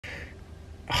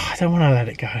I don't want to let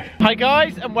it go. Hi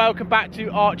guys, and welcome back to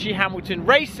Archie Hamilton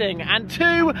Racing and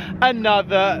to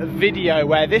another video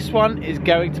where this one is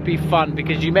going to be fun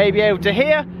because you may be able to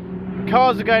hear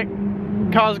cars are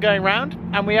going round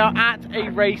and we are at a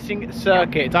racing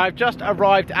circuit. I've just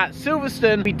arrived at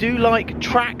Silverstone. We do like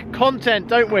track content,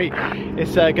 don't we?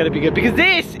 It's going to be good because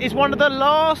this is one of the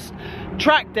last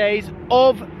track days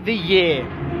of the year.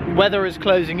 Weather is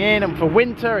closing in and for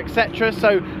winter, etc.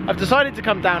 So I've decided to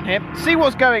come down here, see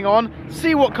what's going on,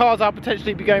 see what cars I'll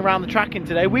potentially be going around the track in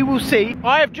today. We will see.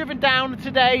 I have driven down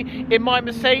today in my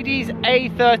Mercedes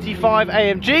A35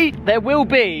 AMG. There will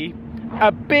be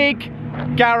a big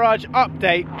garage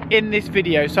update in this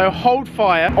video, so hold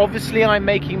fire. Obviously I'm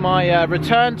making my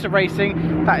return to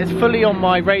racing. That is fully on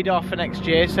my radar for next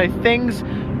year, so things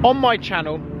on my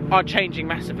channel are changing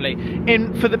massively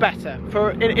for the better,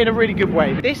 in a really good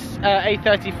way. This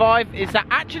A35 is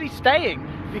actually staying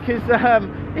because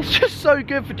it's just so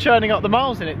good for churning up the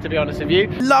miles in it, to be honest with you.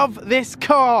 Love this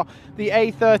car. The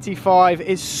A35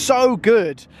 is so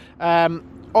good.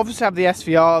 Obviously I have the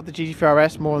SVR, the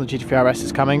GT3RS, more on the GT3RS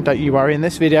is coming, don't you worry, in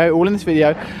this video, all in this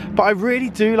video. But I really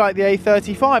do like the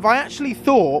A35. I actually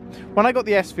thought, when I got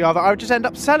the SVR, that I would just end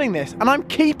up selling this, and I'm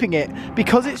keeping it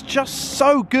because it's just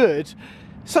so good.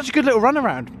 Such a good little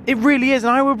runaround. It really is,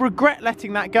 and I will regret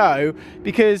letting that go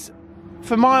because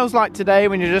for miles like today,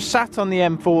 when you're just sat on the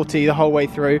M40 the whole way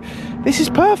through, this is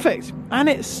perfect, and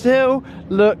it still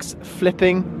looks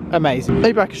flipping amazing.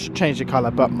 Maybe I should change the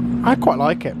colour, but I quite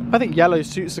like it. I think yellow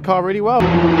suits the car really well.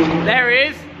 There he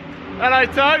is. Hello,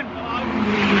 Tone.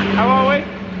 Hello. How are we?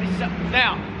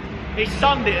 Now, it's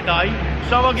Sunday today,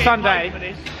 so I get paid for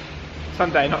this.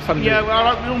 Sunday, not Sunday. Yeah, well,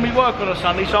 I don't normally work on a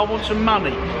Sunday, so I want some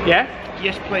money. Yeah?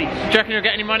 Yes, please. Do you reckon you'll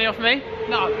get any money off me?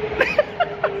 No.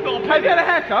 Have you had a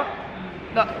haircut?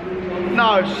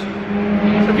 No.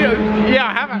 Have you? Yeah,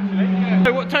 I have actually. Yeah.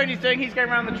 So what Tony's doing, he's going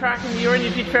around the track and you're in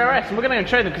your GT3RS, and we're going to go and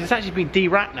show them because it's actually been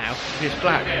de-wrapped now. It's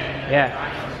black. Yeah.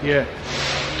 Yeah.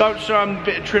 Don't show them a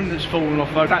bit of trim that's fallen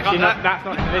off. That's actually not, that's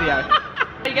not in the video.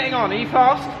 How are you getting on? Are you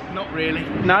fast? Not really.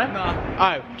 No? No.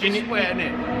 Oh. Do you need wet, isn't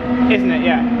it? Isn't it?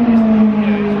 Yeah.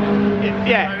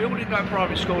 Yeah. We all didn't go to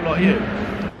private school like you.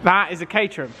 That is a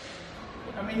Caterham.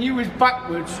 I mean, you was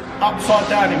backwards, upside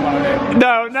down in one of them.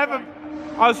 No, never.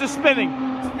 I was just spinning.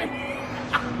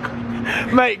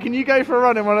 Mate, can you go for a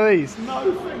run in one of these?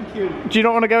 No, thank you. Do you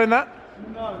not want to go in that?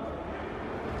 No.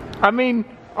 I mean,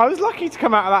 I was lucky to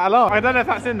come out of that alive. I don't know if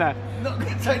that's in there. Not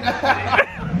going to take that.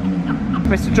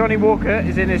 Mr. Johnny Walker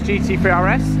is in his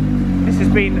GT3RS. This has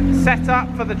been set up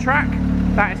for the track.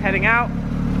 That is heading out.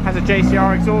 Has a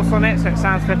JCR exhaust on it, so it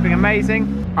sounds flipping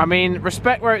amazing. I mean,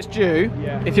 respect where it's due.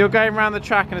 Yeah. If you're going around the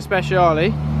track in a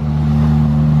Speciale,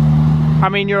 I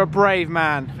mean, you're a brave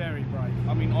man. Very brave.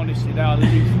 I mean, honestly, they are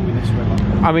lethal with this weather.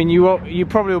 I mean, you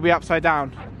probably will be upside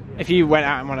down if you went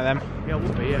out in one of them. Yeah, I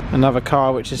would be, yeah. Another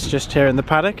car which is just here in the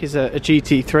paddock is a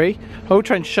GT3. I'll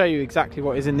try and show you exactly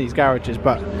what is in these garages,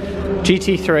 but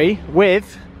GT3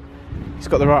 with, he's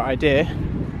got the right idea,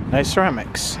 no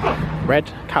ceramics. Red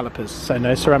calipers, so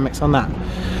no ceramics on that.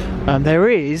 There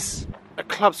is a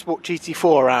Club Sport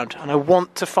GT4 around, and I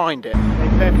want to find it.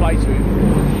 Fair play to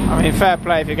him. I mean, fair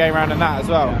play if you're going around in that as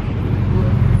well.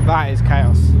 Yeah. That is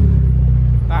chaos.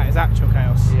 That is actual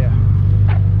chaos. Yeah.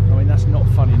 I mean, that's not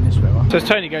fun in this weather. So as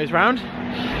Tony goes round,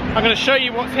 I'm going to show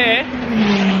you what's here.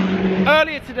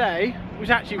 Earlier today was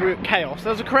actually chaos.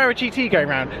 There was a Carrera GT going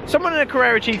around. Someone in a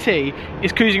Carrera GT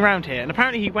is cruising around here, and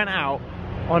apparently he went out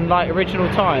on like original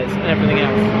tyres and everything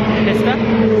else.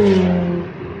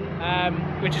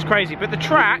 Which is crazy. But the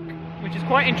track, which is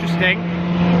quite interesting,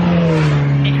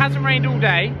 it hasn't rained all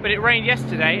day, but it rained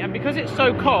yesterday, and because it's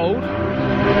so cold,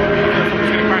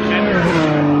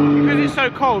 because it's so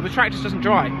cold, the track just doesn't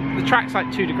dry. The track's like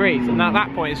 2 degrees, and at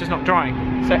that point it's just not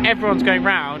drying. So everyone's going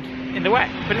round in the wet,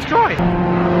 but it's dry.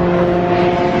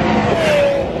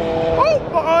 Oh,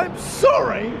 but I'm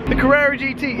sorry. The Carrera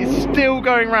GT is still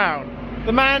going round.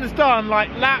 The man has done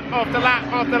like lap after lap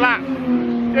after lap.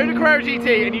 You own a Carrera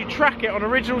GT and you track it on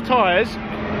original tyres,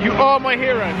 you are my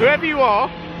hero. Whoever you are,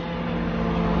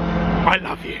 I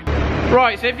love you.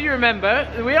 Right, so if you remember,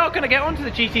 we are going to get onto the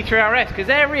GT3RS because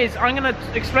there is, I'm going to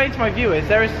explain to my viewers,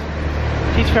 there is,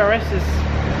 GT3RS is,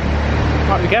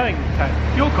 might be going.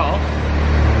 Your car?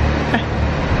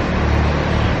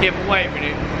 Yeah, but wait a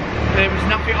minute. There was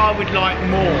nothing I would like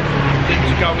more than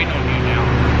to go in on you now.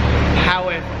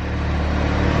 However,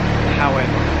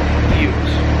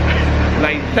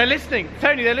 ladies. They're listening.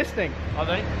 Tony, they're listening. Are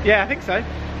they? Yeah, I think so.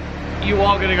 You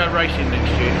are going to go racing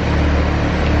next year.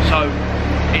 So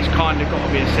it's kind of got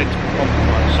to be a sensible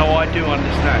compromise. So I do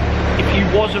understand. If you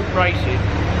wasn't racing,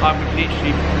 I would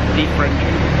literally defriend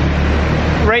you.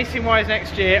 Racing wise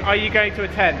next year, are you going to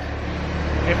attend?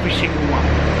 Every single one.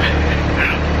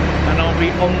 And I'll be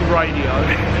on the radio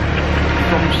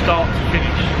from start to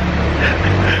finish.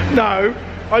 No,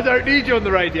 I don't need you on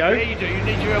the radio. Yeah, you do. You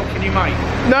need your help and your mate.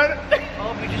 No.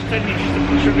 I'll be just telling you just to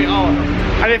push a bit harder.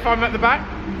 And if I'm at the back?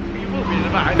 You will be in the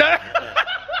back. No.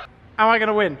 Am I going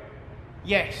to win?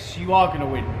 Yes, you are going to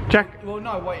win. Jack? Well,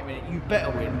 no, wait a minute. You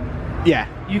better win. Yeah.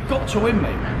 You've got to win,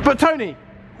 mate. But Tony,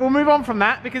 we'll move on from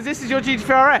that because this is your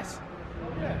GT3RS.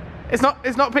 Oh, yeah. It's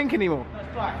not pink anymore.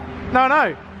 That's black. No,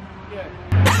 no.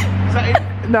 Yeah. Is that it?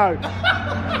 No.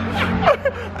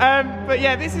 But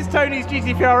yeah, this is Tony's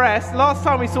GT3RS. Last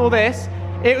time we saw this,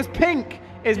 it was pink.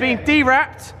 It's been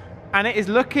dewrapped and it is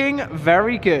looking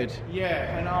very good.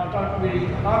 Yeah, and I don't really,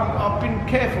 I've been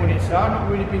careful in it, so I've not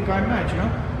really been going mad, you know?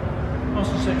 Nice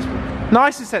and sensible.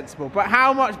 Nice and sensible, but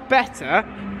how much better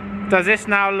does this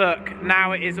now look?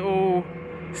 Now it is all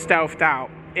stealthed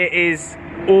out. It is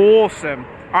awesome.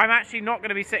 I'm actually not going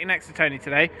to be sitting next to Tony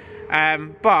today,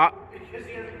 but... Because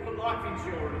he hasn't got life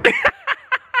insurance.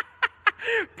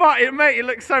 But it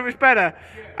looks so much better.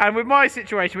 Yeah. And with my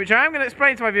situation, which I am going to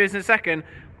explain to my viewers in a second,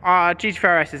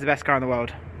 GT3RS is the best car in the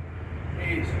world.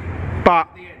 It is. But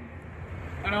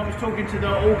and I was talking to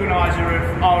the organiser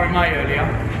of RMA earlier,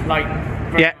 like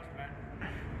very yeah.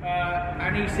 nice man.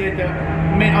 And he said that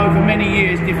over many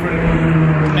years, different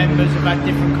members have had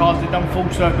different cars. They've done full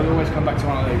circle. They always come back to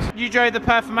one of these. You drove the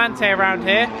Performante around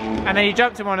here, and then you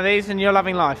jumped in one of these, and you're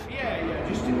loving life. Yeah.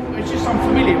 It's just I'm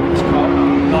familiar with this car.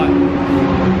 Like,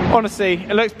 honestly,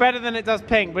 it looks better than it does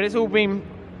pink, but it's all in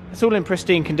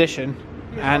pristine condition,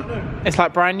 yeah, and it's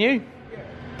like brand new. Yeah.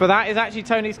 But that is actually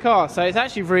Tony's car, so it's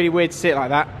actually really weird to see it like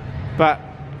that. But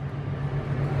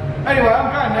anyway,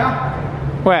 I'm going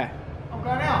now. Where? I'm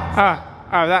going out.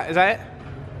 Oh, is that it?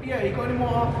 Yeah, you got any more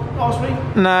to ask me?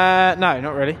 No,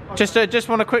 not really. Okay. Just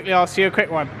want to quickly ask you a quick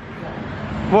one.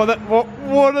 What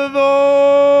are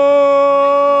those?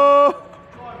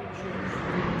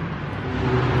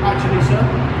 Actually, sir,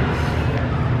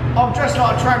 I'm dressed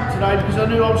like a tramp today because I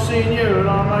knew I was seeing you, and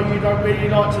I know you don't really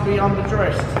like to be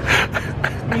underdressed.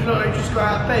 You look like you just got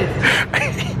out of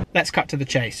bed. Let's cut to the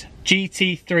chase.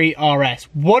 GT3RS.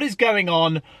 What is going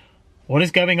on? What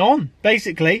is going on,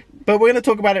 basically? But we're going to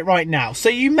talk about it right now. So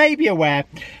you may be aware,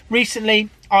 recently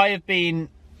I have been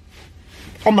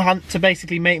on the hunt to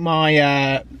basically make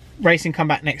my racing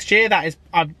comeback next year.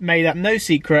 I've made that no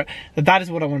secret that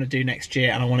is what I want to do next year,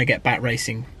 and I want to get back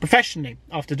racing professionally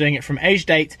after doing it from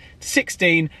aged 8 to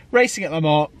 16, racing at Le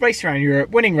Mans, racing around Europe,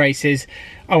 winning races.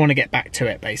 I want to get back to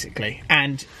it, basically.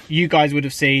 And you guys would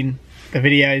have seen the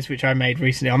videos which I made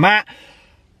recently on that,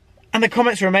 and the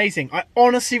comments are amazing. I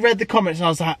honestly read the comments and I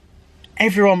was like,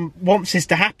 everyone wants this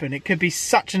to happen. It could be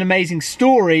such an amazing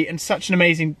story and such an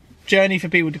amazing journey for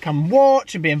people to come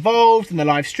watch and be involved in the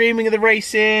live streaming of the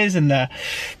races and the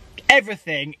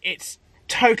everything. It's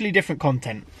totally different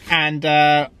content, and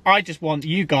I just want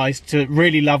you guys to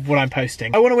really love what I'm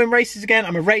posting. I want to win races again.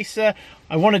 I'm a racer.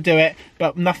 I want to do it,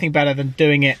 but nothing better than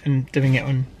doing it and doing it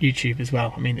on YouTube as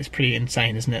well. I mean, it's pretty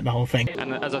insane, isn't it, the whole thing?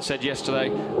 And as I said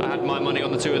yesterday, I had my money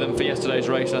on the two of them for yesterday's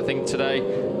race, and I think today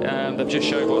they've just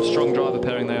showed what a strong driver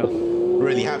pairing they are.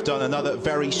 Really have done another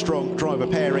very strong driver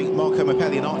pairing. Marco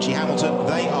Mappelli and Archie Hamilton,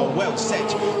 they are well set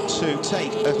to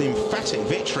take an emphatic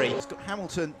victory. It's got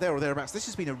Hamilton there or thereabouts. This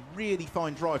has been a really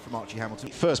fine drive from Archie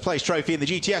Hamilton. First place trophy in the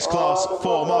GTS class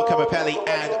for Marco Mappelli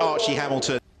and Archie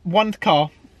Hamilton. One car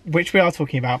which we are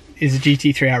talking about is a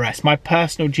GT3RS, my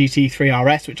personal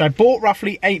GT3RS, which I bought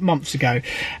roughly 8 months ago.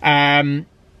 And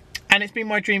it's been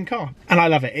my dream car, and I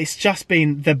love it. It's just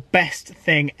been the best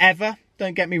thing ever.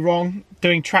 Don't get me wrong,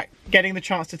 getting the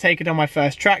chance to take it on my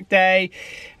first track day.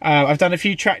 I've done a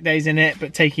few track days in it,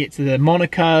 but taking it to the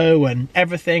Monaco and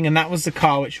everything, and that was the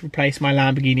car which replaced my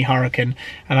Lamborghini Huracan.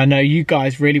 And I know you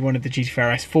guys really wanted the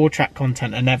GT3RS for track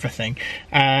content and everything.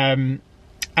 And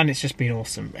it's just been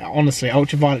awesome. Honestly,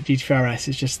 Ultraviolet GT3RS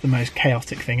is just the most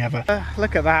chaotic thing ever.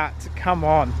 Look at that, come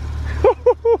on.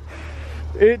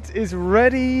 It is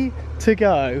ready to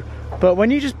go. But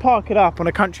when you just park it up on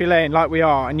a country lane like we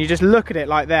are, and you just look at it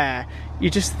like there, you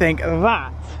just think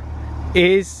that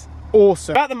is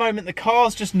awesome. At the moment, the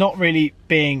car's just not really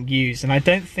being used, and I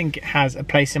don't think it has a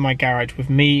place in my garage with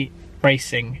me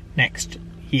racing next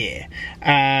year.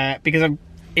 Because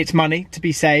it's money to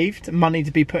be saved, money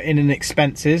to be put in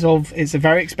expenses of, it's a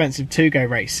very expensive to go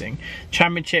racing.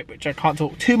 Championship, which I can't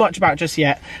talk too much about just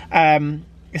yet.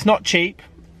 It's not cheap,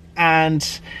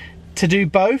 and to do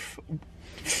both,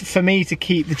 for me to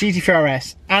keep the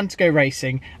GT3RS and to go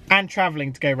racing and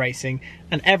traveling to go racing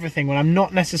and everything when I'm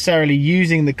not necessarily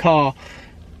using the car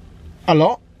a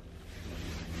lot,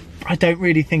 I don't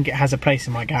really think it has a place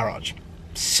in my garage.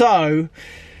 So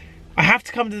I have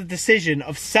to come to the decision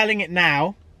of selling it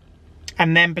now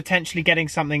and then potentially getting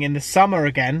something in the summer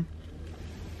again.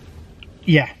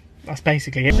 Yeah, that's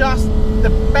basically it. Just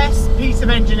the best piece of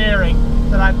engineering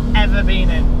that I've ever been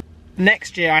in.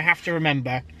 Next year I have to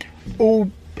remember,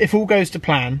 if all goes to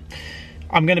plan,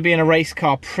 I'm going to be in a race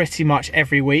car pretty much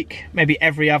every week, maybe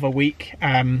every other week.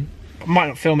 I might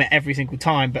not film it every single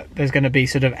time, but there's going to be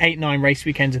sort of 8-9 race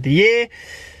weekends of the year.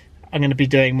 I'm going to be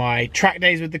doing my track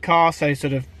days with the car, so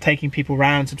sort of taking people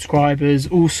around, subscribers,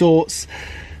 all sorts.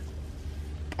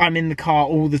 I'm in the car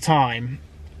all the time,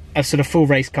 a sort of full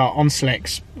race car on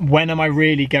slicks. When am I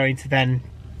really going to then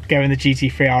go in the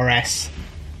GT3RS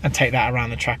and take that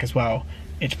around the track as well?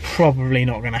 It's probably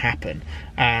not going to happen,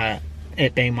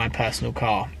 it being my personal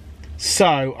car.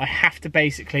 So I have to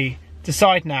basically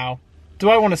decide now, do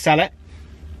I want to sell it?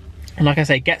 And like I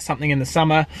say, get something in the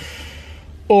summer,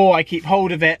 or I keep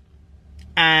hold of it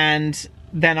and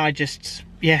then I just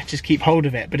keep hold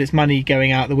of it, but it's money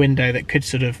going out the window that could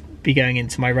sort of be going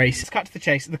into my race. Let's cut to the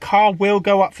chase. The car will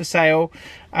go up for sale.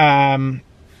 They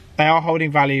are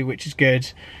holding value, which is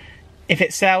good. If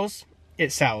it sells,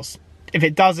 it sells. If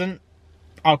it doesn't,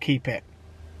 I'll keep it.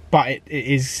 But it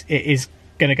is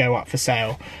going to go up for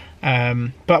sale.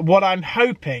 But what I'm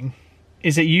hoping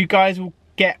is that you guys will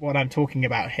get what I'm talking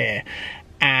about here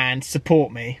and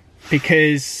support me,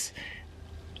 because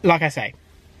like I say,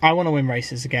 I want to win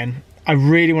races again. I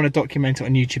really want to document it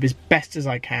on YouTube as best as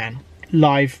I can.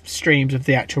 Live streams of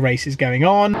the actual races going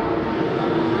on.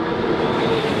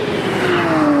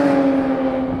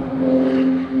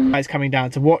 Guys coming down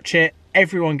to watch it,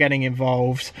 everyone getting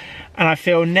involved, and I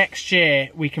feel next year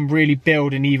we can really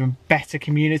build an even better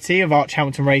community of Archie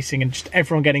Hamilton Racing and just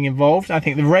everyone getting involved. I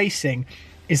think the racing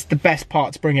is the best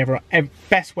part to bring everyone,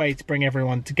 best way to bring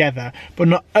everyone together. But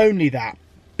not only that,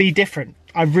 be different.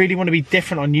 I really want to be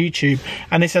different on YouTube,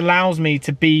 and this allows me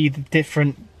to be the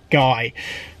different guy.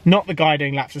 Not the guy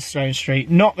doing laps of Stone Street,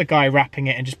 not the guy wrapping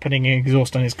it and just putting an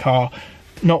exhaust on his car,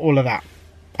 not all of that.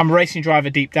 I'm a racing driver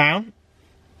deep down,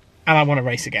 and I want to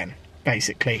race again,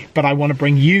 basically. But I want to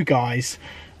bring you guys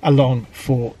along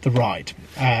for the ride.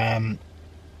 And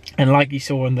like you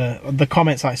saw in the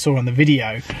comments I saw on the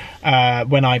video,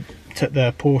 when I took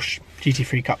the Porsche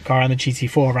GT3 Cup car and the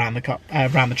GT4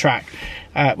 around the track,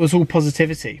 was all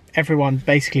positivity. Everyone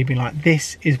basically being like,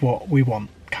 this is what we want.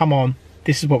 Come on,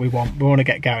 this is what we want. We want to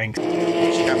get going.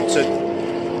 Hamilton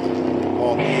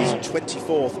on his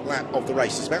 24th lap of the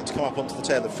race. He's about to come up onto the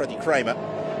tail of Freddie Kramer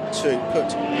to put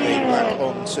the lap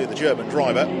onto the German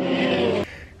driver.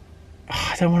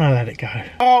 I don't want to let it go.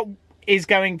 Oh, is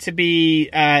going to be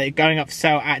going up for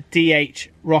sale at DH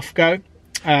Rofgo.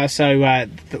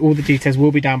 All the details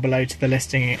will be down below to the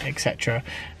listing, etc.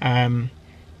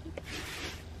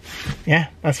 Yeah,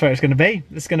 that's where it's going to be.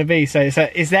 It's going to be. So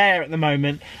it's there at the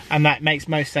moment, and that makes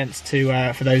most sense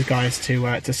to for those guys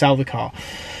to sell the car.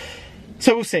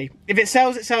 So we'll see. If it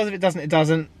sells, it sells. If it doesn't, it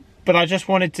doesn't. But I just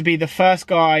wanted to be the first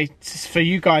guy for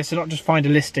you guys to not just find a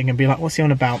listing and be like, what's he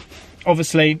on about?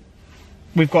 Obviously,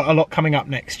 we've got a lot coming up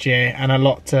next year and a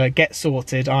lot to get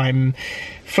sorted. I'm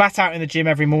flat out in the gym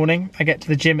every morning. I get to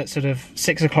the gym at sort of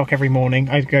 6 o'clock every morning.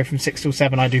 I go from 6 till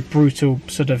 7. I do brutal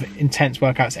sort of intense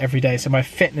workouts every day. So my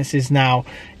fitness is now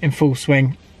in full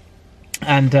swing,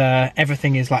 and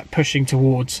everything is like pushing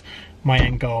towards my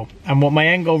end goal. And what my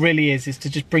end goal really is to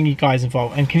just bring you guys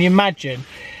involved. And can you imagine,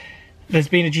 there's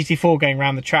been a GT4 going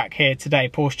around the track here today,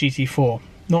 Porsche GT4.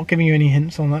 Not giving you any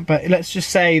hints on that, but let's just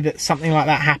say that something like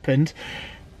that happened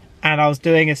and I was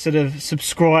doing a sort of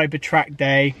subscriber track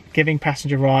day, giving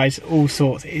passenger rides, all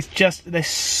sorts. It's just, there's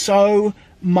so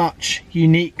much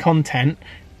unique content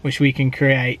which we can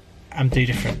create and do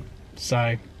different.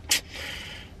 So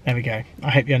there we go.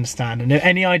 I hope you understand. And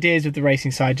any ideas with the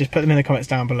racing side, just put them in the comments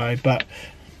down below. But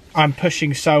I'm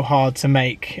pushing so hard to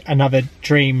make another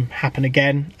dream happen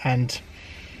again, and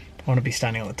I want to be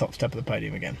standing on the top step of the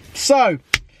podium again. So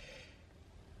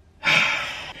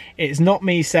it's not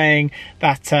me saying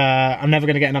that I'm never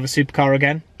going to get another supercar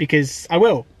again, because I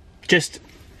will. Just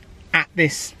at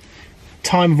this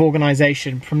time of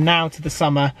organisation, from now to the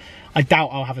summer, I doubt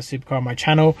I'll have a supercar on my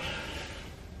channel.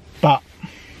 But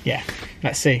yeah,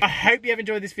 let's see. I hope you have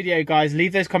enjoyed this video, guys.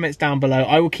 Leave those comments down below.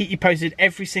 I will keep you posted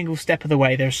every single step of the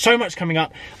way. There's so much coming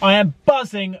up. I am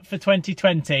buzzing for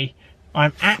 2020.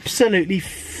 I'm absolutely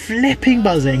flipping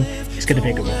buzzing. It's going to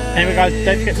be a good one. Anyway, guys,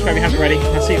 don't forget to subscribe if you haven't already.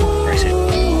 I'll see you very soon.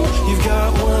 You've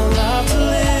got one life to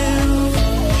live.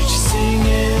 She's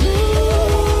singing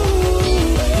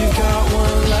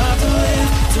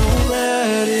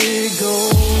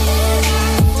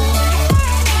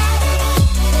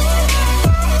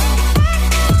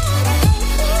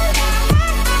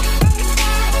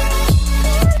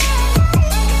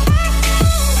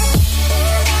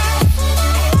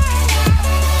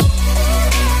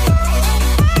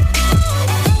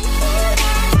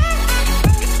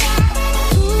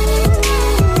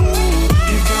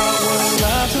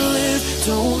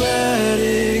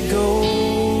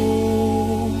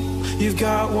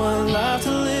got one life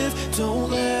to live, don't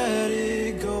let